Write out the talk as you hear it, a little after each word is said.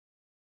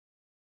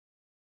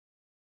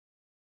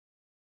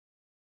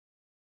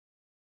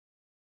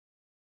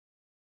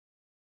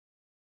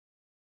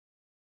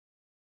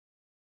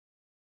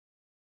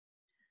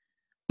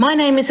My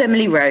name is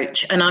Emily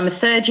Roach, and I'm a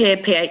third-year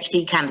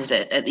PhD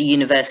candidate at the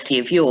University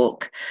of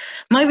York.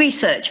 My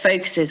research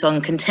focuses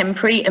on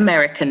contemporary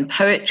American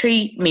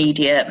poetry,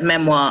 media,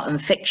 memoir, and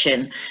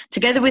fiction,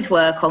 together with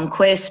work on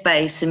queer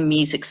space and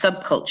music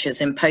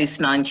subcultures in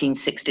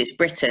post-1960s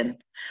Britain.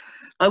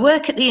 I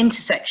work at the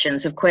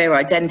intersections of queer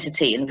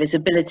identity and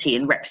visibility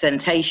and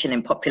representation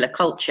in popular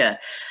culture,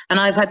 and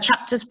I've had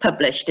chapters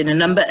published in a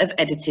number of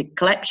edited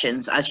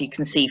collections, as you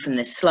can see from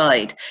this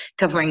slide,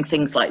 covering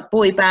things like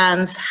boy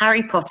bands,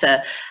 Harry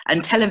Potter,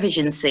 and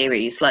television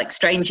series like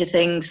Stranger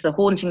Things, The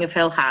Haunting of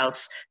Hill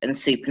House, and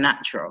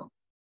Supernatural.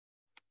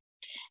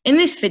 In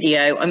this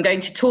video, I'm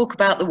going to talk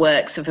about the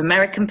works of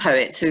American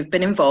poets who have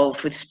been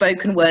involved with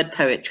spoken word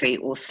poetry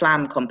or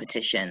slam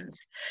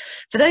competitions.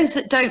 For those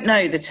that don't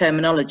know the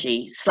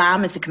terminology,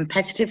 slam is a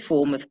competitive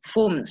form of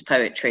performance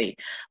poetry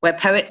where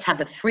poets have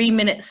a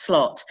 3-minute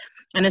slot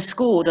and are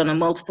scored on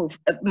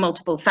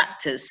multiple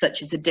factors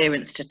such as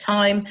adherence to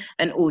time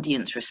and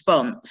audience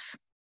response.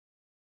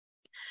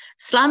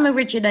 Slam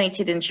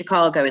originated in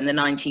Chicago in the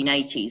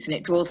 1980s, and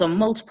it draws on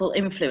multiple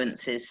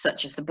influences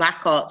such as the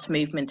Black arts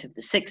movement of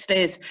the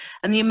 60s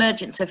and the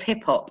emergence of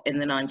hip-hop in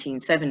the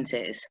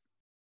 1970s.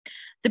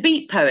 The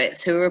beat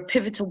poets, who were a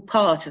pivotal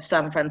part of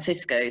San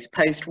Francisco's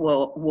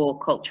post-war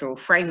cultural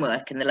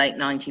framework in the late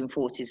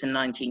 1940s and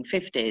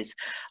 1950s,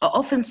 are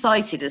often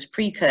cited as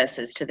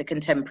precursors to the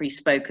contemporary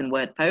spoken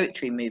word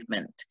poetry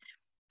movement.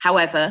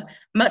 However,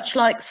 much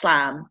like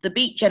slam, the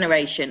beat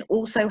generation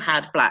also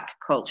had Black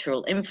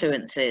cultural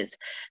influences,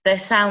 their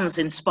sounds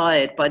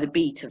inspired by the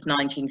beat of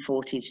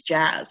 1940s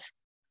jazz.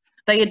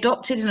 They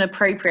adopted and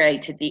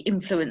appropriated the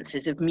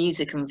influences of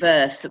music and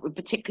verse that were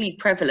particularly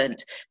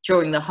prevalent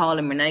during the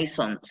Harlem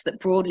Renaissance that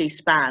broadly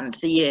spanned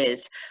the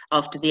years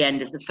after the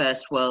end of the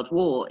First World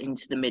War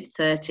into the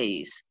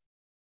mid-30s.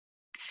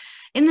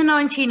 In the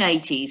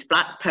 1980s,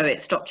 Black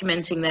poets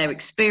documenting their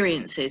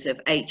experiences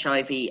of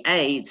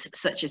HIV/AIDS,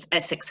 such as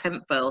Essex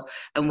Hemphill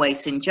and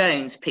Wason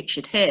Jones,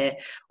 pictured here,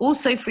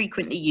 also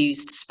frequently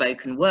used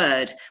spoken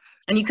word.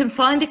 And you can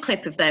find a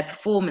clip of their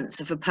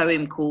performance of a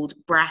poem called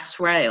Brass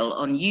Rail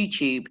on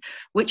YouTube,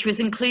 which was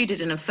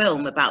included in a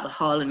film about the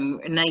Harlem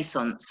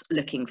Renaissance,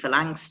 Looking for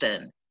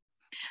Langston.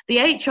 The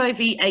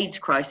HIV/AIDS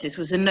crisis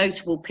was a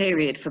notable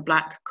period for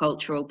Black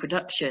cultural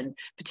production,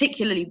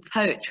 particularly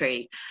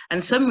poetry,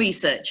 and some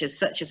researchers,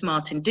 such as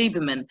Martin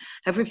Duberman,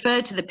 have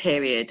referred to the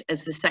period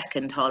as the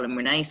Second Harlem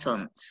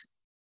Renaissance.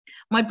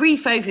 My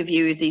brief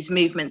overview of these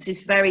movements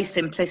is very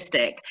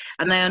simplistic,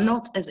 and they are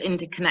not as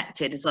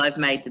interconnected as I've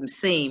made them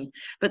seem,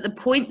 but the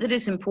point that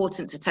is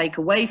important to take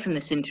away from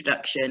this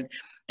introduction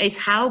is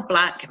how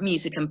Black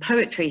music and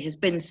poetry has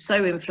been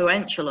so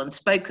influential on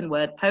spoken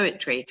word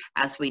poetry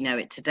as we know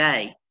it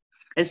today.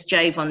 As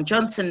Javon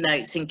Johnson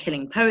notes in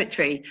Killing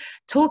Poetry,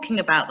 talking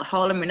about the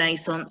Harlem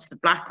Renaissance, the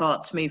Black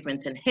arts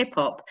movement, and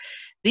hip-hop,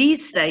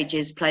 these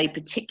stages play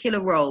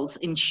particular roles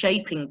in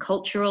shaping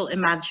cultural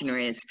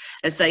imaginaries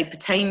as they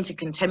pertain to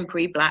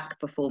contemporary Black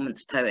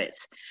performance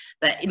poets.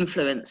 Their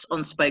influence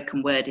on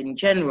spoken word in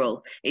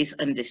general is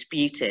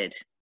undisputed.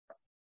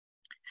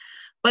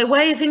 By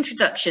way of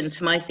introduction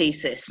to my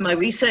thesis, my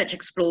research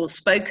explores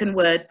spoken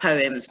word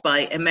poems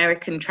by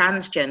American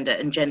transgender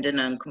and gender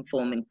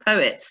non-conforming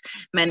poets.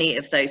 Many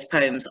of those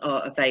poems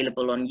are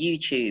available on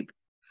YouTube.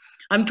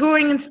 I'm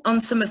drawing on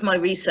some of my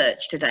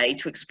research today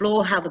to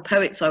explore how the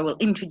poets I will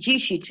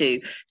introduce you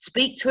to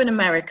speak to an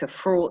America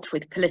fraught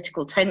with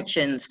political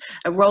tensions,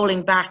 a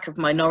rolling back of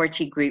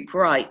minority group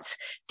rights,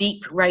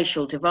 deep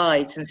racial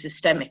divides, and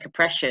systemic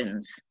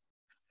oppressions.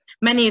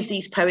 Many of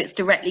these poets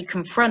directly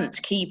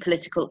confront key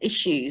political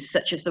issues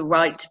such as the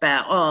right to bear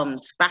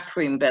arms,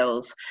 bathroom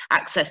bills,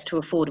 access to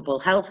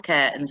affordable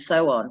healthcare, and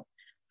so on.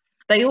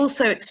 They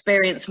also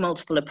experience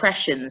multiple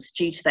oppressions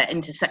due to their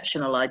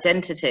intersectional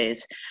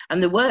identities,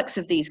 and the works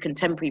of these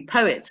contemporary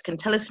poets can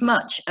tell us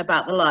much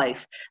about the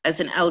life as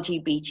an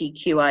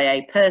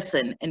LGBTQIA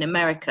person in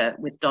America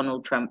with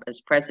Donald Trump as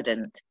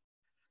president.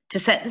 To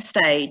set the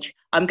stage,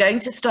 I'm going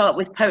to start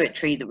with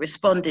poetry that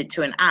responded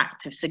to an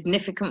act of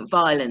significant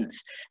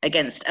violence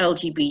against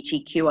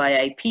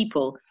LGBTQIA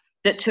people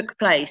that took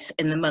place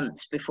in the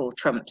months before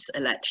Trump's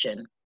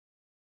election.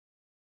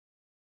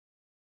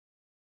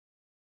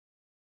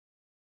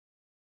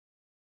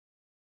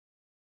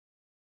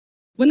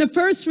 When the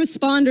first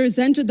responders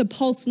entered the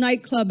Pulse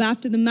nightclub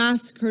after the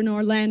massacre in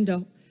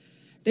Orlando,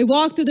 they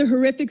walked through the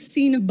horrific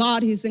scene of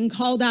bodies and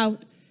called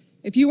out,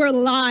 "If you are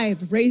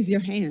alive, raise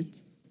your hand."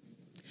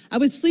 I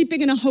was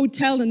sleeping in a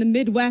hotel in the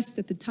Midwest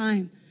at the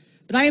time,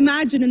 but I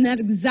imagine in that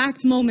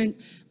exact moment,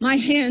 my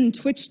hand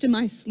twitched in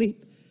my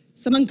sleep,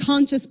 some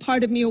unconscious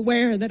part of me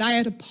aware that I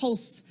had a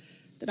pulse,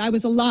 that I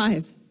was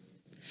alive.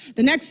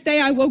 The next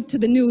day I woke to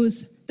the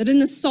news that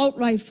an assault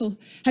rifle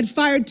had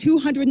fired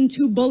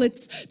 202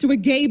 bullets through a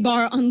gay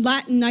bar on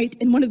Latin night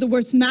in one of the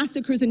worst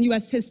massacres in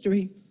US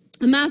history.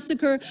 A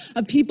massacre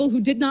of people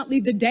who did not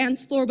leave the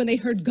dance floor when they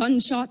heard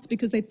gunshots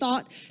because they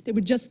thought they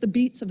were just the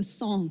beats of a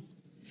song.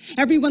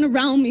 Everyone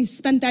around me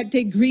spent that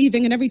day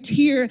grieving, and every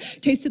tear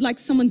tasted like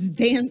someone's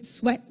damp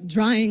sweat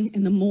drying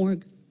in the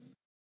morgue.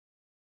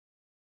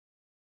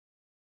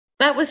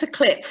 That was a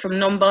clip from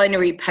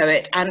non-binary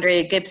poet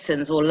Andrea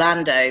Gibson's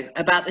Orlando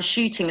about the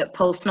shooting at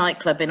Pulse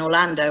nightclub in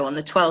Orlando on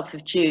the 12th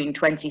of June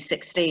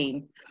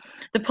 2016.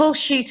 The Pulse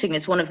shooting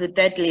is one of the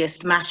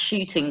deadliest mass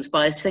shootings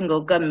by a single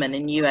gunman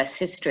in US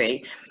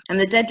history and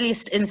the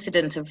deadliest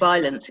incident of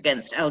violence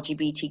against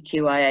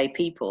LGBTQIA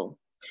people.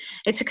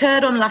 It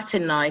occurred on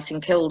Latin night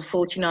and killed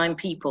 49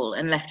 people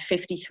and left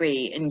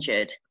 53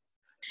 injured.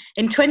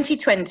 In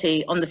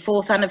 2020, on the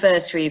 4th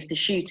anniversary of the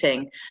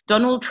shooting,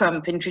 Donald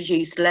Trump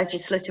introduced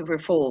legislative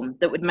reform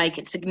that would make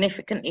it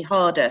significantly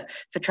harder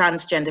for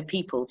transgender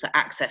people to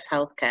access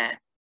healthcare.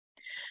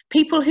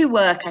 People who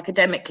work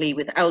academically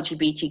with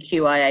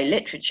LGBTQIA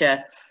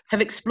literature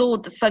have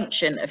explored the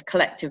function of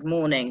collective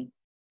mourning.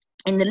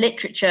 In the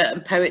literature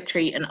and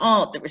poetry and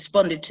art that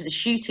responded to the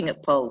shooting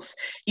at Pulse,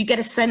 you get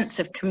a sense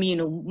of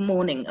communal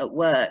mourning at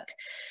work.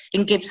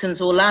 In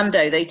Gibson's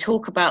Orlando, they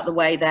talk about the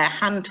way their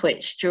hand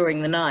twitched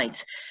during the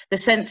night, the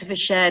sense of a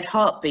shared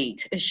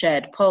heartbeat, a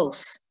shared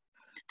pulse.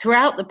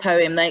 Throughout the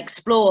poem, they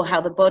explore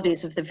how the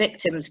bodies of the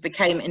victims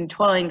became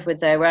entwined with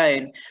their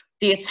own,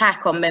 the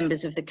attack on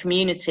members of the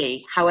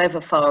community,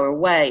 however far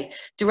away,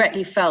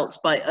 directly felt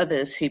by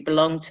others who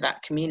belong to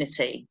that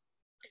community.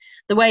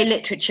 The way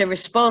literature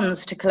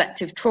responds to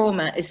collective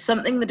trauma is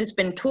something that has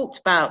been talked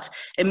about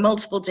in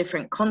multiple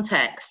different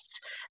contexts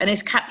and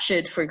is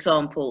captured, for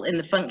example, in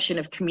the function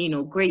of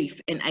communal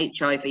grief in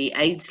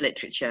HIV/AIDS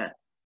literature.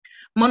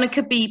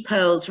 Monica B.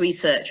 Pearl's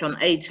research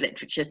on AIDS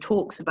literature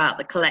talks about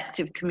the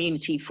collective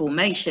community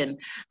formation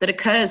that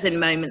occurs in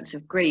moments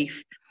of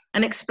grief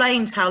and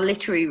explains how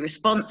literary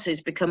responses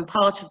become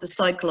part of the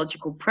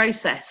psychological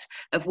process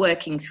of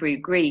working through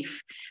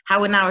grief,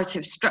 how a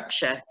narrative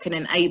structure can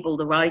enable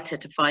the writer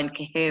to find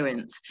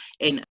coherence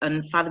in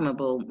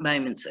unfathomable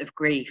moments of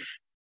grief.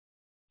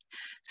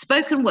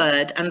 Spoken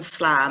word and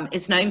slam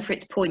is known for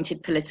its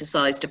pointed,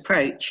 politicized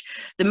approach,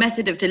 the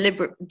method of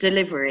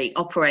delivery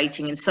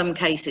operating in some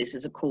cases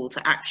as a call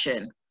to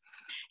action.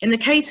 In the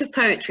case of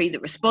poetry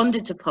that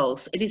responded to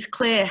Pulse, it is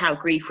clear how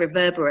grief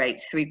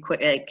reverberates through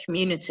queer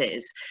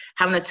communities,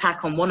 how an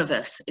attack on one of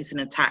us is an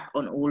attack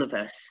on all of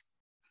us.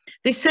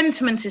 This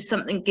sentiment is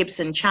something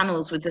Gibson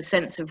channels with a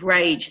sense of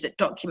rage that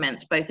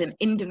documents both an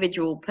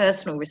individual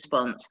personal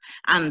response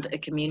and a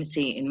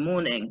community in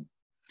mourning.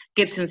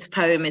 Gibson's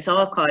poem is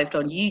archived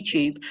on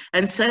YouTube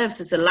and serves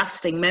as a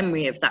lasting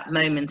memory of that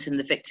moment and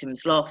the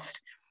victims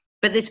lost.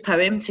 But this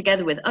poem,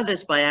 together with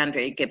others by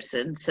Andrea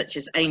Gibson, such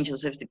as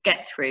Angels of the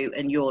Get Through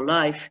and Your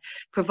Life,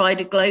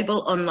 provide a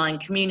global online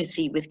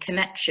community with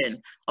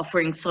connection,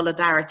 offering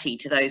solidarity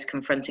to those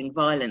confronting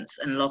violence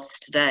and loss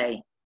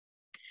today.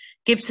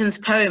 Gibson's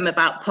poem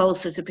about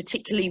Pulse is a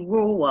particularly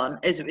raw one,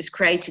 as it was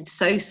created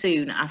so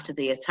soon after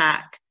the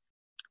attack.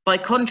 By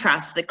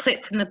contrast, the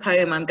clip from the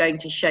poem I'm going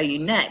to show you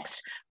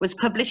next was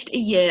published a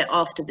year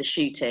after the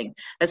shooting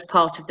as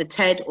part of the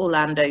TED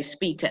Orlando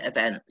speaker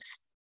events.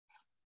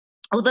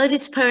 Although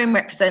this poem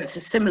represents a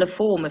similar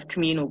form of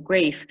communal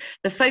grief,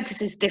 the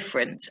focus is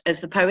different, as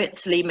the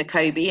poets Lee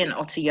McCobie and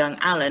Otter Young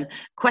Allen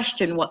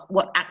question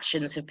what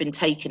actions have been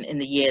taken in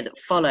the year that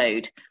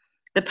followed.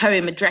 The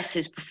poem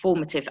addresses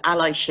performative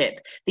allyship,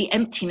 the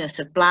emptiness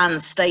of bland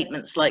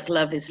statements like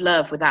love is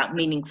love without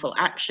meaningful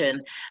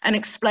action, and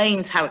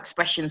explains how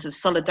expressions of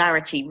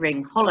solidarity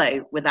ring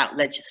hollow without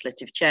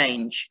legislative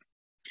change.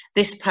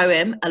 This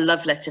poem, A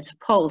Love Letter to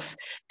Pulse,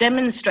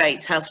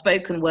 demonstrates how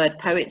spoken word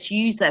poets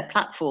use their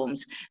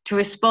platforms to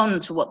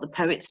respond to what the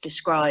poets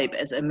describe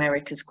as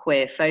America's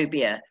queer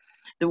phobia,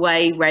 the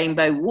way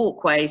rainbow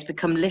walkways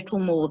become little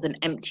more than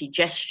empty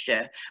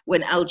gesture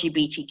when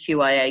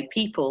LGBTQIA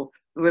people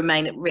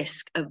remain at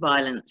risk of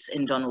violence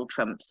in Donald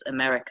Trump's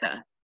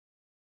America.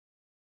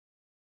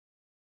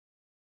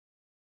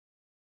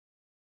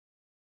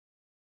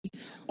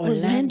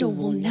 Orlando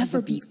will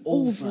never be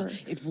over.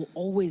 It will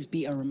always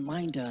be a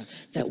reminder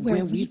that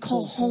where we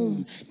call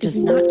home does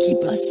not keep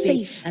us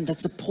safe, and that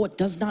support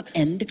does not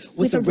end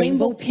with a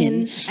rainbow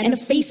pin and a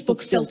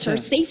Facebook filter.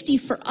 Safety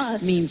for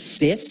us means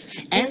cis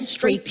and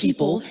straight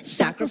people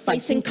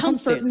sacrificing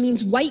comfort,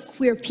 means white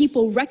queer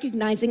people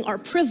recognizing our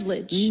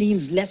privilege,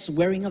 means less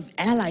wearing of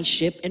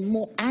allyship and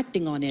more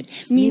acting on it,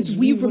 means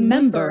we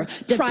remember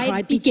that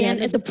Pride began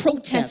as a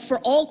protest for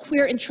all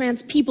queer and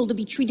trans people to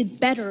be treated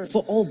better,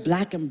 for all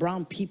Black and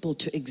brown people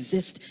to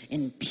exist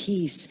in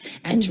peace,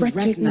 and to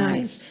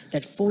recognize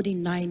that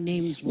 49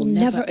 names will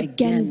never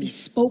again be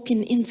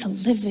spoken into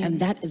living. And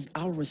that is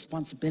our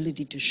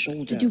responsibility to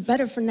shoulder. To do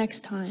better for next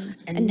time.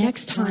 And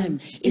next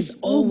time is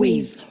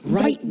always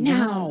right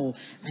now.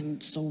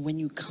 And so when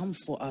you come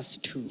for us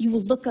too, you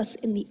will look us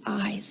in the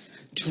eyes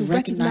to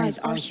recognize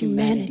our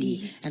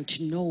humanity and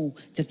to know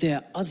that there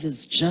are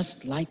others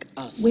just like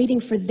us,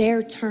 waiting for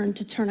their turn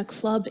to turn a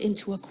club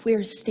into a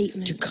queer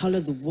statement, to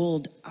color the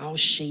world our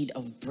shade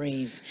of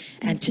brave,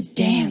 and to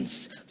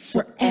dance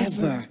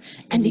forever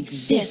and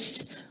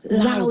exist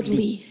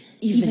loudly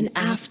even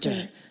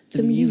after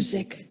the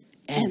music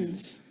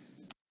ends.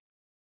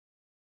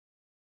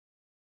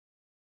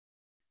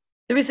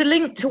 There is a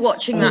link to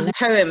watching that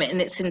poem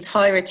in its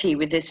entirety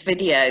with this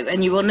video,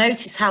 and you will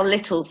notice how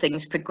little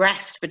things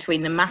progressed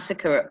between the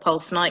massacre at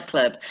Pulse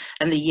nightclub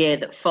and the year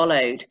that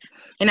followed.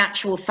 In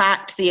actual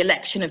fact, the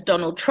election of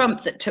Donald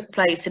Trump that took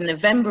place in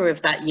November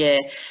of that year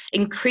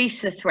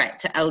increased the threat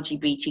to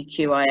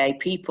LGBTQIA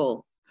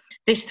people.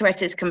 This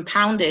threat is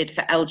compounded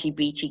for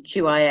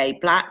LGBTQIA,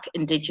 Black,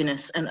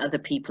 Indigenous and other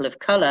people of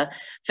colour,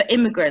 for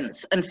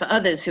immigrants and for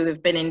others who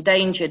have been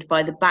endangered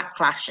by the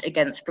backlash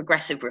against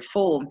progressive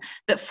reform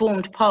that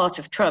formed part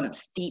of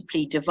Trump's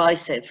deeply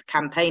divisive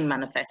campaign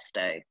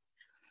manifesto.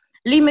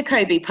 Lee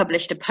McCoby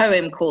published a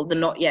poem called The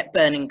Not Yet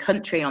Burning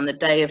Country on the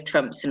day of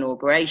Trump's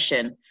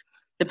inauguration.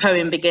 The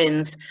poem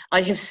begins,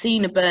 "I have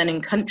seen a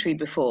burning country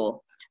before,"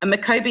 and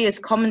McCoby has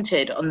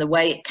commented on the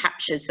way it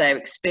captures their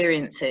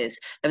experiences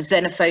of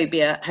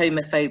xenophobia,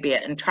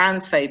 homophobia and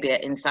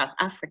transphobia in South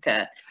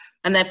Africa,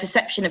 and their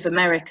perception of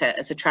America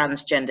as a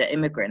transgender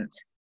immigrant.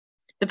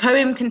 The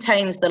poem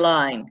contains the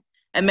line,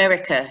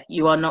 "America,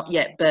 you are not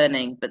yet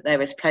burning, but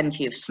there is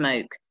plenty of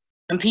smoke,"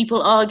 and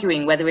people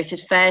arguing whether it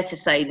is fair to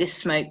say this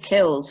smoke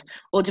kills,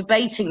 or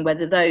debating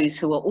whether those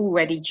who are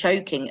already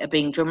choking are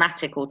being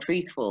dramatic or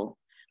truthful.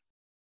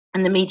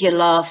 And the media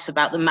laughs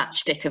about the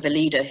matchstick of a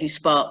leader who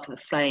sparked the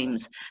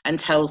flames and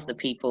tells the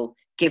people,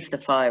 give the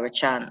fire a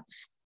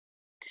chance.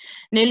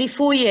 Nearly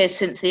 4 years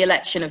since the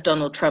election of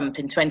Donald Trump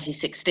in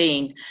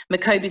 2016,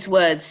 McCoby's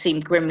words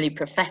seem grimly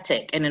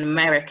prophetic in an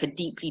America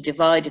deeply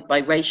divided by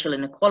racial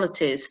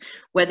inequalities,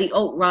 where the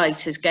alt-right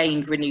has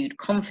gained renewed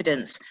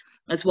confidence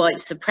as white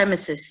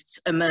supremacists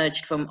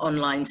emerged from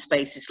online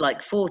spaces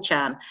like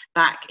 4chan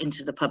back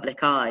into the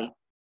public eye.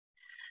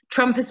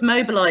 Trump has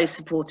mobilized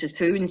supporters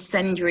through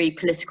incendiary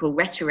political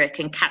rhetoric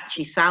and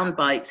catchy sound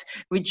bites,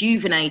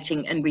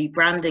 rejuvenating and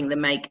rebranding the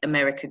Make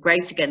America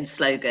Great Again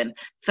slogan,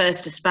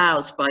 first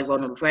espoused by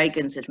Ronald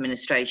Reagan's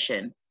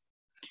administration.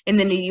 In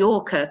The New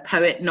Yorker,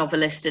 poet,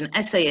 novelist and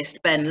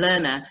essayist Ben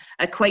Lerner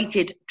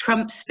equated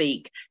Trump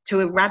speak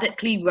to a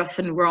radically rough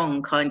and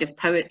wrong kind of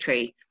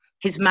poetry,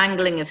 his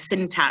mangling of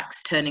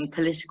syntax turning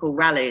political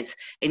rallies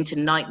into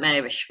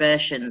nightmarish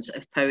versions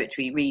of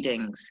poetry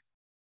readings.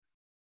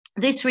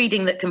 This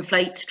reading that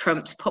conflates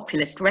Trump's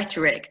populist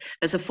rhetoric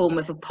as a form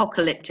of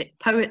apocalyptic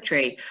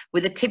poetry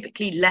with a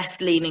typically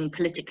left-leaning,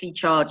 politically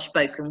charged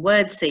spoken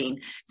word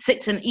scene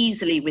sits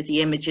uneasily with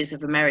the images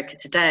of America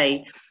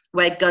today,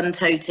 where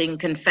gun-toting,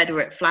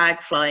 Confederate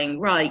flag-flying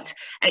right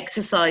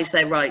exercise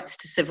their rights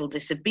to civil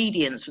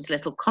disobedience with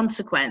little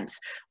consequence,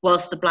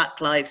 whilst the Black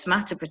Lives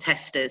Matter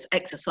protesters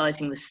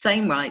exercising the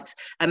same rights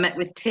are met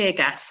with tear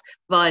gas,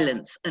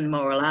 violence and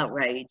moral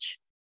outrage.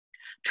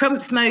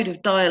 Trump's mode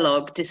of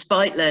dialogue,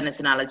 despite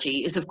Lerner's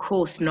analogy, is of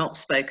course not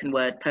spoken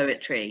word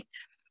poetry.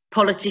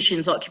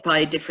 Politicians occupy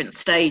a different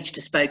stage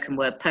to spoken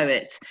word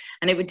poets,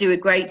 and it would do a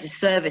great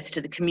disservice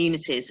to the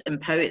communities and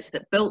poets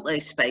that built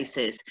those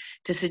spaces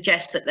to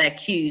suggest that their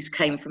cues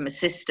came from a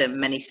system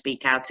many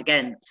speak out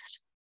against.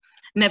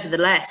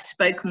 Nevertheless,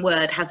 spoken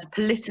word has a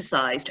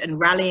politicized and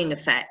rallying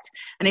effect,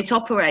 and it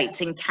operates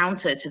in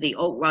counter to the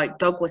alt-right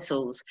dog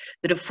whistles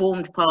that have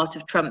formed part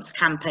of Trump's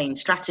campaign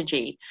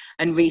strategy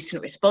and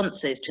recent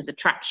responses to the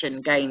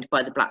traction gained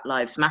by the Black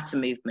Lives Matter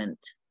movement.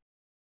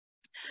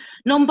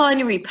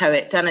 Non-binary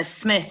poet Dennis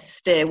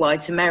Smith's Dear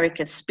White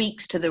America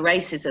speaks to the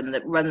racism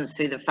that runs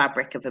through the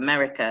fabric of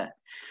America.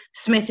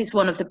 Smith is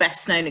one of the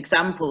best-known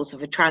examples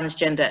of a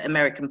transgender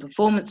American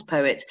performance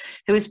poet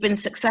who has been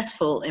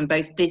successful in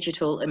both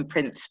digital and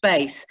print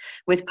space,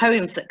 with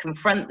poems that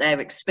confront their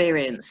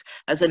experience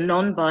as a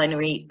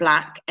non-binary,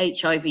 Black,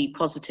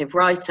 HIV-positive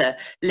writer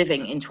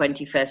living in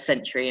 21st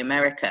century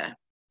America.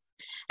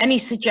 Any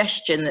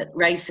suggestion that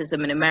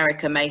racism in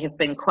America may have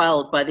been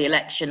quelled by the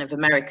election of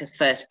America's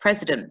first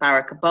president,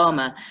 Barack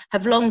Obama,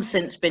 have long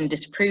since been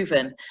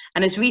disproven,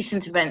 and as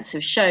recent events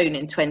have shown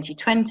in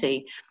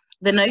 2020,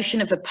 the notion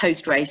of a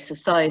post-race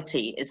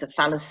society is a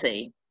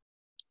fallacy.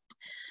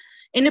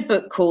 In a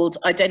book called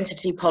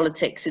Identity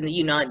Politics in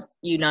the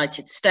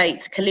United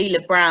States,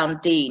 Kalila Brown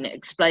Dean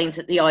explains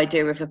that the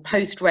idea of a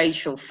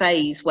post-racial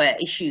phase where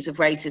issues of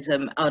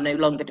racism are no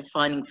longer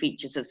defining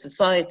features of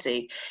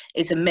society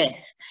is a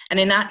myth. And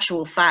in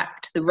actual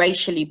fact, the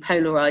racially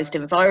polarized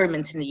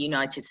environment in the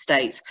United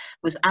States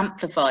was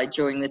amplified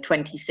during the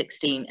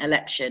 2016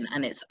 election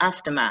and its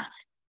aftermath.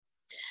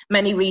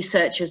 Many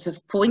researchers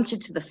have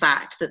pointed to the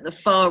fact that the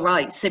far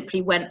right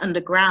simply went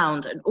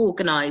underground and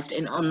organized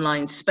in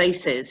online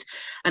spaces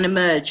and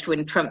emerged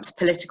when Trump's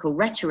political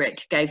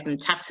rhetoric gave them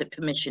tacit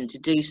permission to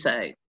do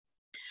so.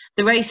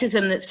 The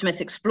racism that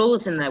Smith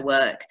explores in their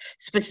work,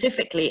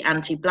 specifically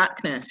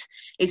anti-Blackness,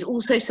 is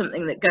also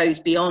something that goes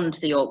beyond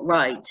the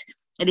alt-right.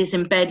 It is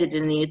embedded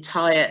in the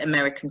entire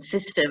American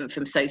system,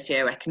 from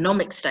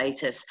socioeconomic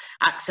status,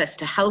 access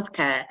to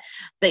healthcare,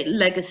 the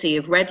legacy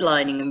of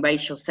redlining and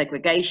racial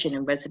segregation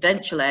in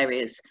residential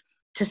areas,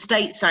 to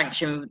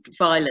state-sanctioned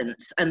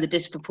violence and the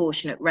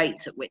disproportionate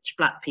rates at which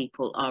Black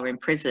people are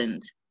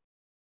imprisoned.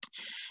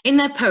 In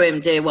their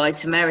poem, Dear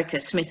White America,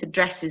 Smith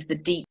addresses the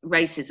deep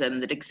racism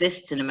that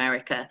exists in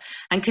America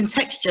and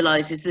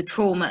contextualizes the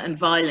trauma and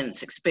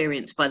violence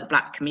experienced by the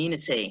Black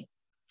community.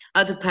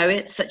 Other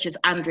poets, such as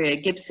Andrea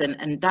Gibson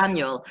and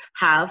Daniel,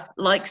 have,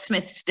 like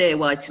Smith's Dear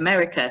White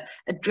America,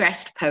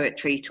 addressed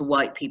poetry to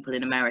white people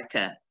in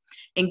America.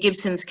 In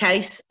Gibson's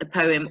case, the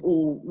poem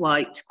All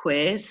White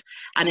Queers,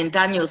 and in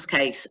Daniel's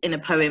case, in a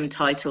poem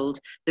titled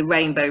The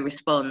Rainbow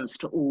Responds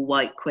to All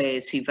White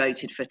Queers Who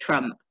Voted for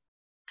Trump.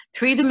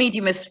 Through the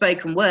medium of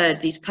spoken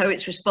word, these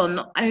poets respond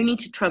not only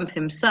to Trump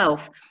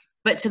himself,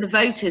 but to the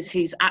voters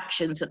whose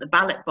actions at the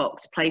ballot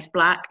box place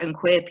Black and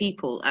queer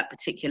people at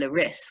particular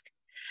risk.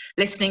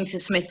 Listening to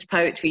Smith's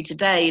poetry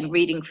today and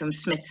reading from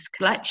Smith's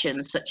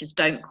collections, such as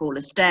Don't Call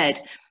Us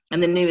Dead,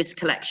 and the newest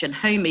collection,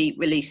 Homie,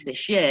 released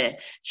this year,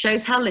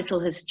 shows how little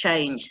has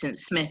changed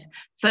since Smith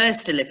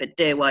first delivered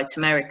Dear White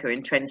America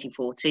in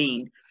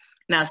 2014.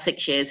 Now,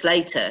 6 years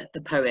later,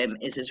 the poem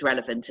is as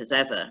relevant as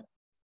ever.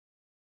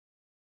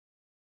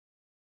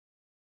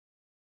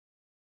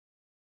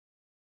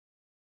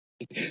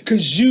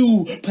 Cause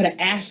you put an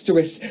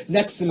asterisk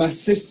next to my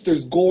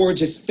sister's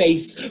gorgeous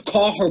face.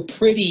 Call her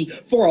pretty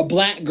for a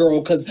Black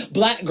girl, cause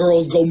Black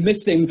girls go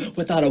missing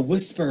without a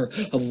whisper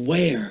of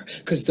where.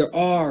 Cause there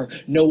are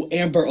no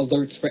Amber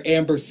Alerts for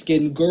amber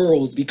skinned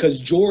girls, because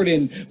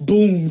Jordan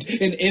boomed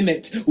and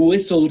Emmett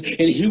whistled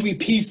and Huey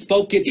P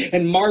spoke it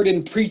and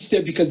Martin preached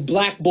it, because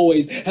Black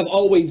boys have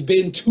always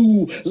been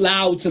too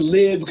loud to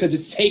live, because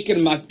it's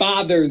taken my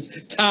father's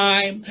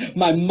time,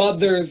 my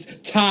mother's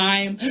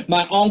time,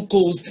 my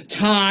uncle's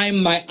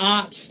time, my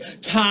aunt's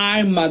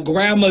time, my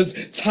grandma's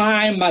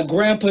time, my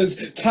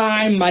grandpa's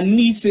time, my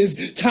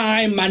niece's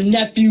time, my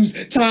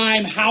nephew's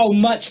time. How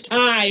much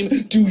time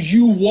do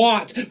you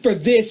want for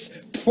this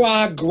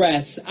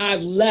progress?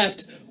 I've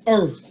left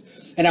Earth,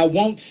 and I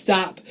won't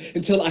stop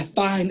until I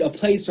find a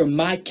place where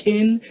my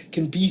kin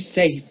can be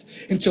safe,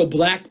 until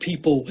Black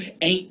people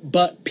ain't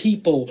but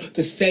people,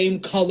 the same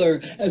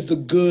color as the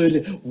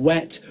good,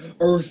 wet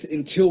earth,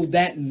 until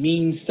that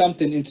means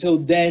something. Until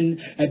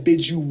then, I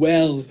bid you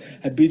well,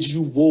 I bid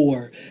you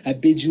war, I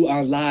bid you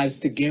our lives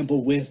to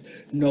gamble with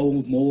no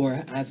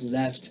more. I've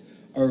left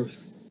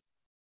Earth.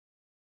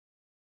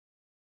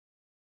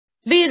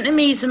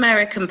 Vietnamese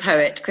American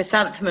poet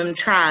Chrysanthemum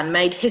Tran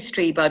made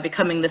history by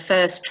becoming the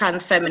first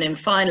trans feminine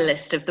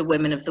finalist of the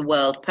Women of the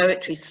World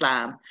Poetry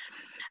Slam.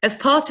 As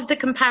part of the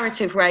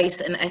Comparative Race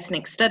and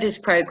Ethnic Studies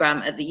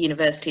program at the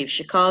University of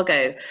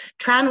Chicago,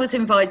 Tran was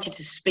invited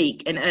to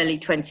speak in early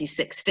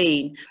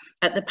 2016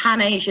 at the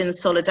Pan-Asian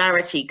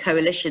Solidarity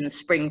Coalition's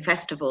Spring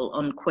Festival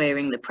on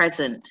Queering the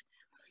Present.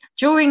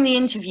 During the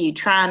interview,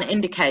 Tran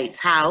indicates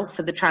how,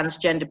 for the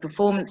transgender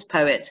performance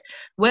poet,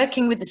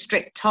 working with the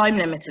strict time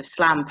limit of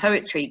slam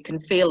poetry can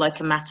feel like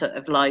a matter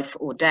of life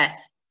or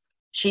death.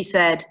 She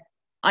said,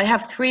 "I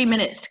have 3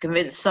 minutes to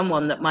convince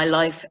someone that my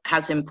life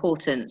has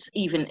importance,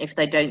 even if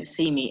they don't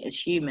see me as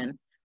human.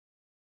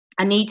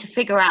 I need to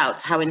figure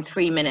out how in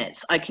 3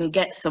 minutes I can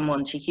get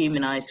someone to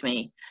humanize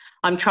me.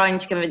 I'm trying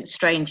to convince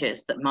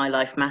strangers that my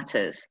life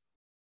matters."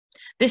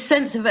 This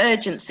sense of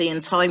urgency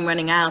and time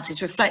running out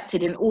is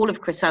reflected in all of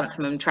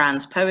Chrysanthemum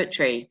Tran's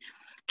poetry.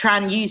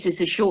 Tran uses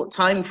the short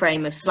time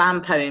frame of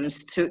slam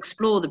poems to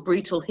explore the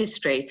brutal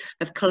history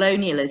of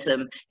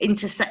colonialism,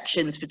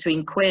 intersections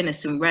between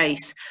queerness and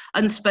race,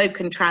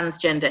 unspoken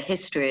transgender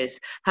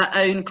histories, her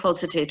own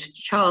closeted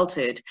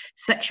childhood,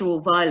 sexual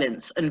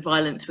violence and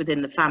violence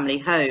within the family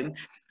home,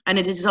 and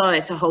a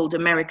desire to hold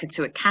America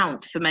to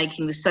account for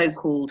making the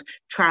so-called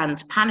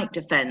trans panic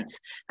defense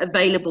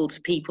available to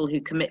people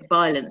who commit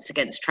violence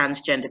against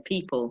transgender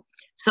people,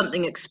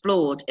 something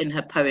explored in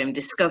her poem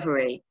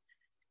Discovery.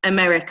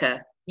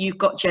 America, you've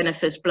got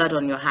Jennifer's blood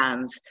on your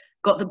hands,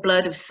 got the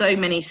blood of so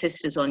many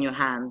sisters on your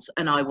hands,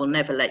 and I will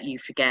never let you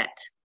forget.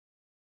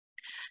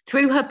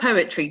 Through her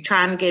poetry,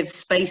 Tran gives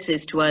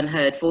spaces to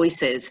unheard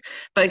voices,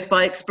 both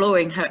by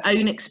exploring her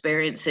own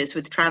experiences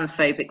with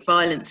transphobic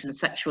violence and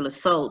sexual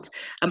assault,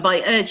 and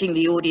by urging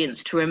the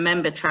audience to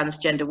remember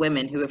transgender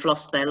women who have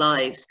lost their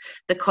lives,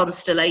 the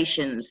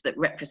constellations that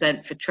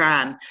represent for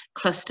Tran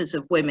clusters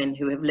of women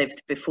who have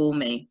lived before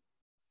me.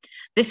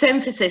 This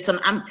emphasis on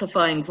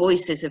amplifying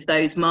voices of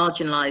those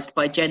marginalised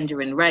by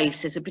gender and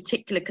race is a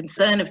particular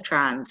concern of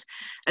Tran's,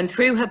 and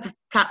through her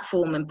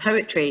platform and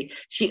poetry,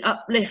 she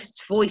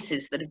uplifts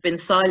voices that have been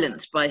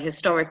silenced by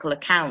historical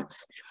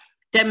accounts,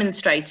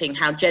 demonstrating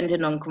how gender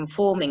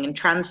non-conforming and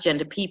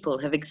transgender people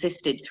have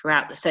existed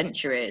throughout the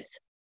centuries.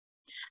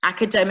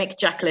 Academic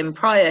Jacqueline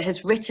Pryor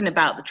has written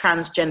about the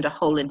transgender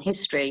hole in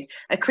history,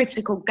 a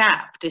critical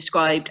gap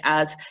described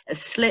as a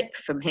slip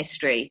from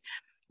history,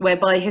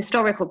 whereby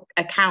historical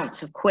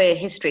accounts of queer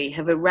history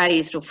have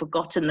erased or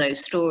forgotten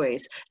those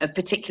stories of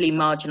particularly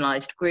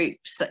marginalised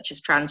groups such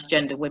as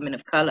transgender women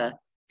of colour.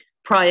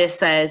 Pryor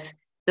says,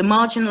 "The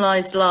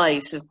marginalised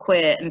lives of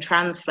queer and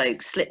trans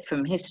folks slip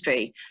from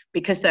history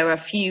because there are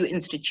few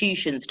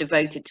institutions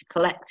devoted to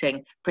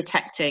collecting,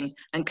 protecting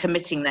and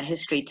committing their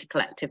history to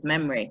collective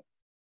memory."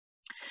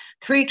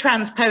 Through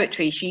trans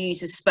poetry, she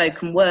uses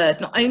spoken word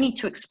not only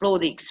to explore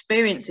the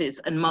experiences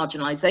and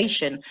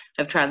marginalisation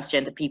of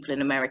transgender people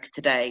in America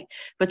today,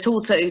 but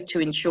also to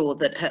ensure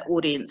that her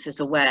audience is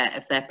aware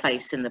of their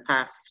place in the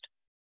past.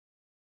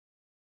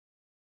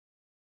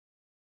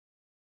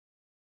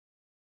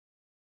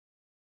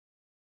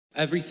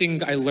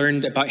 Everything I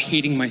learned about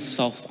hating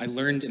myself, I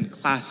learned in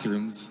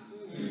classrooms.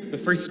 The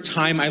first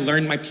time I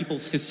learned my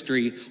people's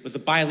history was a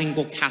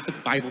bilingual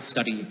Catholic Bible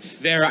study.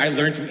 There I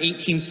learned from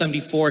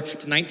 1874 to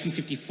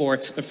 1954,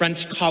 the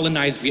French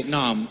colonized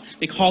Vietnam.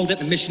 They called it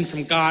a mission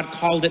from God,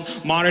 called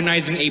it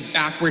modernizing a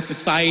backward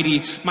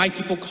society. My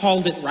people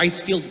called it rice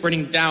fields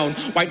burning down,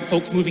 white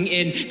folks moving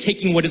in,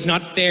 taking what is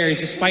not theirs.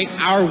 Despite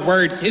our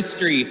words,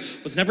 history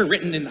was never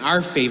written in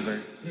our favor.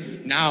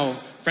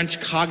 Now, French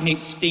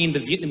cognates stain the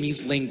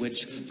Vietnamese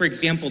language. For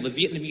example, the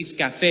Vietnamese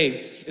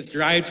café is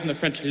derived from the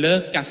French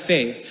le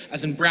café,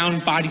 as in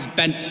brown bodies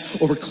bent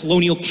over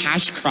colonial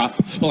cash crop,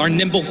 while our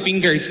nimble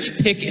fingers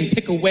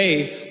pick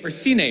away. Or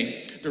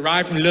cine,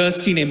 derived from le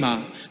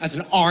cinéma, as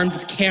in armed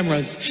with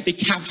cameras, they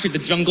captured the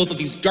jungles of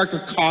these darker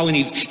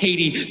colonies,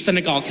 Haiti,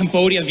 Senegal,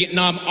 Cambodia,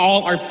 Vietnam,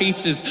 all our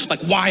faces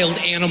like wild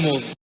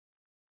animals.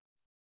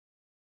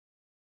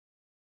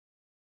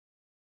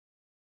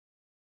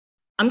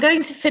 I'm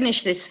going to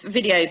finish this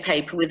video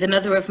paper with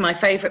another of my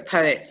favourite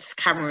poets,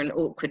 Cameron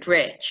Awkward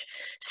Rich.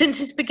 Since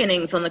his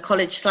beginnings on the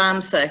college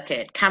slam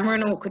circuit,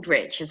 Cameron Awkward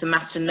Rich has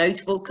amassed a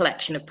notable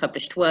collection of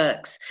published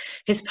works.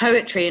 His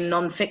poetry and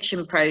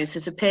non-fiction prose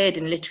has appeared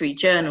in literary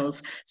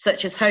journals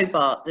such as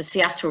Hobart, the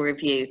Seattle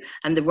Review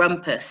and the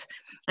Rumpus,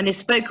 and his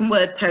spoken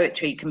word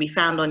poetry can be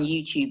found on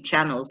YouTube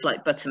channels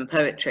like Button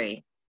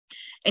Poetry.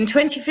 In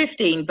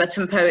 2015,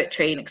 Button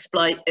Poetry and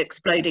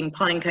Exploding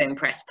Pinecone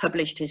Press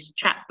published his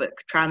chapbook,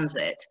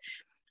 Transit.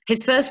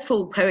 His first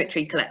full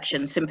poetry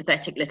collection,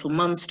 Sympathetic Little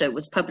Monster,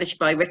 was published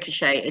by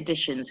Ricochet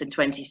Editions in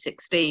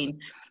 2016,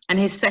 and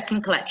his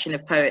second collection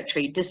of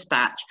poetry,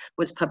 Dispatch,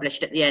 was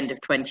published at the end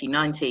of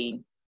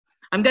 2019.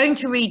 I'm going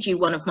to read you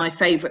one of my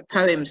favourite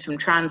poems from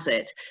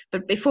Transit,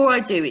 but before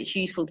I do, it's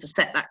useful to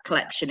set that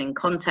collection in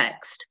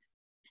context.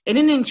 In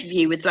an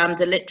interview with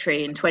Lambda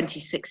Literary in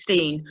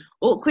 2016,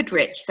 Awkward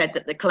Rich said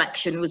that the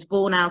collection was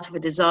born out of a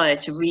desire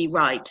to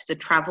rewrite the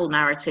travel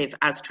narrative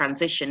as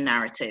transition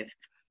narrative,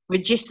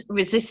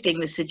 resisting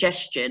the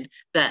suggestion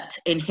that,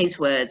 in his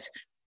words,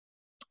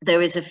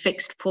 there is a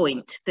fixed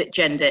point, that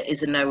gender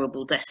is a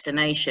knowable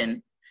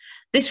destination.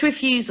 This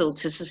refusal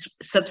to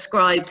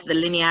subscribe to the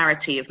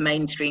linearity of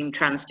mainstream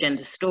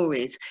transgender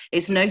stories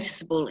is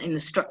noticeable in the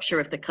structure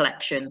of the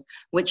collection,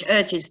 which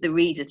urges the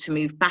reader to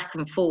move back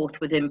and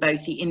forth within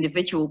both the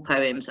individual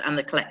poems and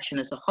the collection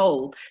as a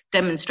whole,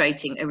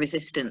 demonstrating a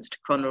resistance to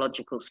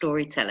chronological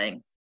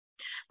storytelling.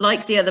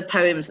 Like the other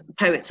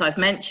poets I've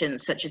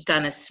mentioned, such as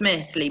Dana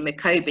Smith, Lee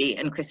McCoby,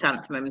 and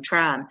Chrysanthemum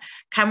Tran,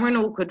 Cameron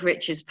Awkward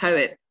Rich's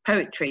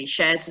poetry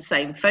shares the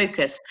same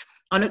focus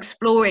on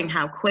exploring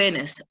how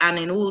queerness, and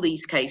in all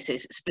these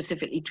cases,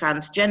 specifically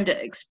transgender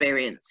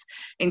experience,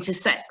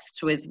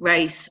 intersects with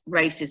race,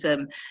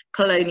 racism,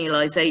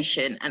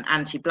 colonialization, and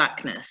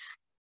anti-Blackness.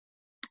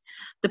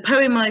 The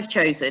poem I've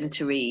chosen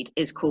to read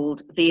is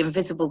called The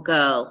Invisible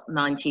Girl,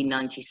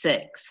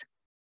 1996.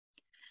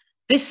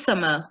 This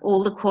summer,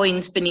 all the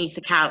coins beneath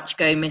the couch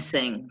go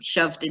missing,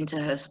 shoved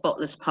into her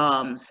spotless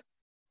palms.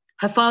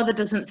 Her father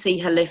doesn't see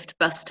her lift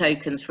bus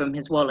tokens from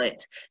his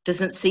wallet,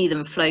 doesn't see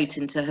them float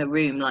into her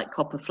room like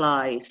copper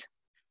flies.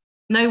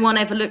 No one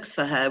ever looks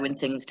for her when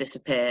things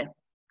disappear.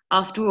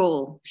 After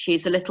all, she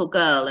is a little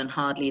girl and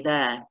hardly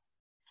there.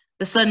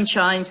 The sun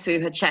shines through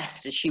her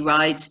chest as she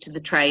rides to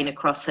the train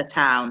across her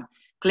town,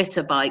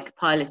 glitter bike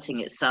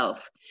piloting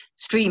itself,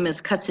 streamers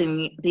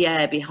cutting the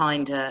air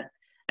behind her,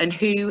 and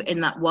who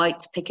in that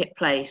white picket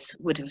place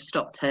would have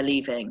stopped her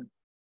leaving?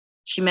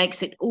 She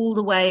makes it all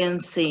the way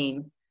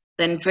unseen,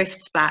 then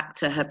drifts back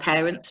to her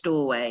parents'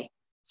 doorway.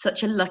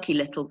 Such a lucky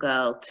little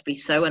girl to be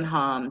so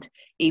unharmed,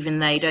 even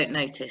they don't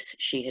notice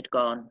she had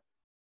gone.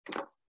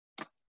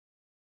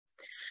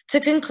 To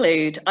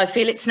conclude, I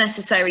feel it's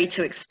necessary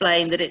to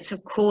explain that it's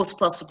of course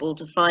possible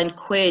to find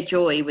queer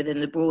joy within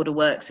the broader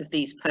works of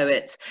these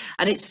poets,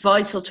 and it's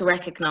vital to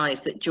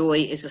recognise that joy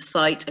is a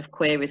site of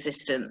queer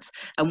resistance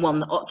and one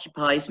that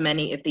occupies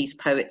many of these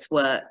poets'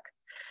 work.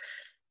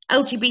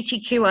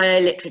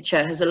 LGBTQIA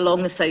literature has a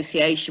long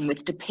association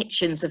with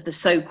depictions of the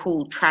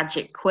so-called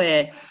tragic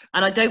queer,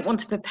 and I don't want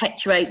to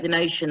perpetuate the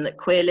notion that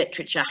queer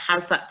literature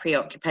has that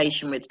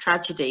preoccupation with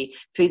tragedy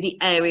through the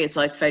areas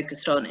I've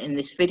focused on in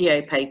this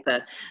video paper,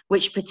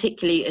 which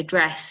particularly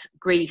address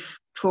grief,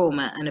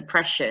 trauma, and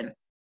oppression.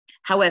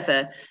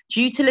 However,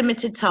 due to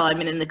limited time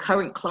and in the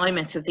current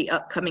climate of the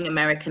upcoming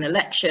American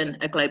election,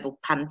 a global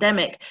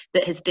pandemic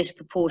that has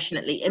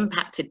disproportionately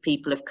impacted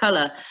people of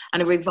colour,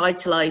 and a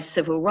revitalised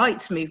civil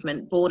rights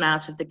movement born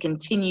out of the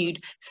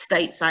continued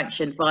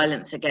state-sanctioned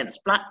violence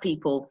against Black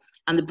people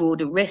and the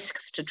broader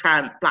risks to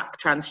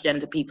Black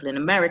transgender people in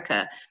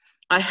America,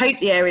 I hope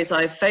the areas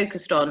I've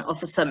focused on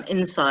offer some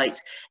insight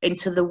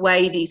into the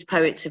way these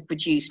poets have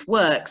produced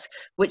works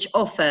which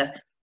offer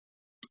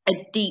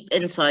a deep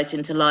insight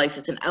into life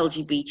as an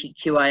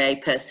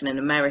LGBTQIA person in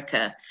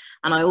America.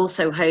 And I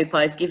also hope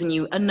I've given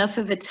you enough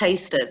of a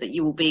taster that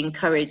you will be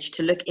encouraged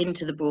to look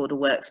into the broader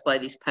works by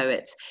these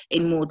poets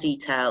in more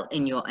detail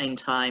in your own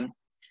time.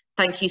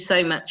 Thank you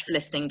so much for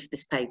listening to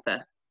this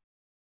paper.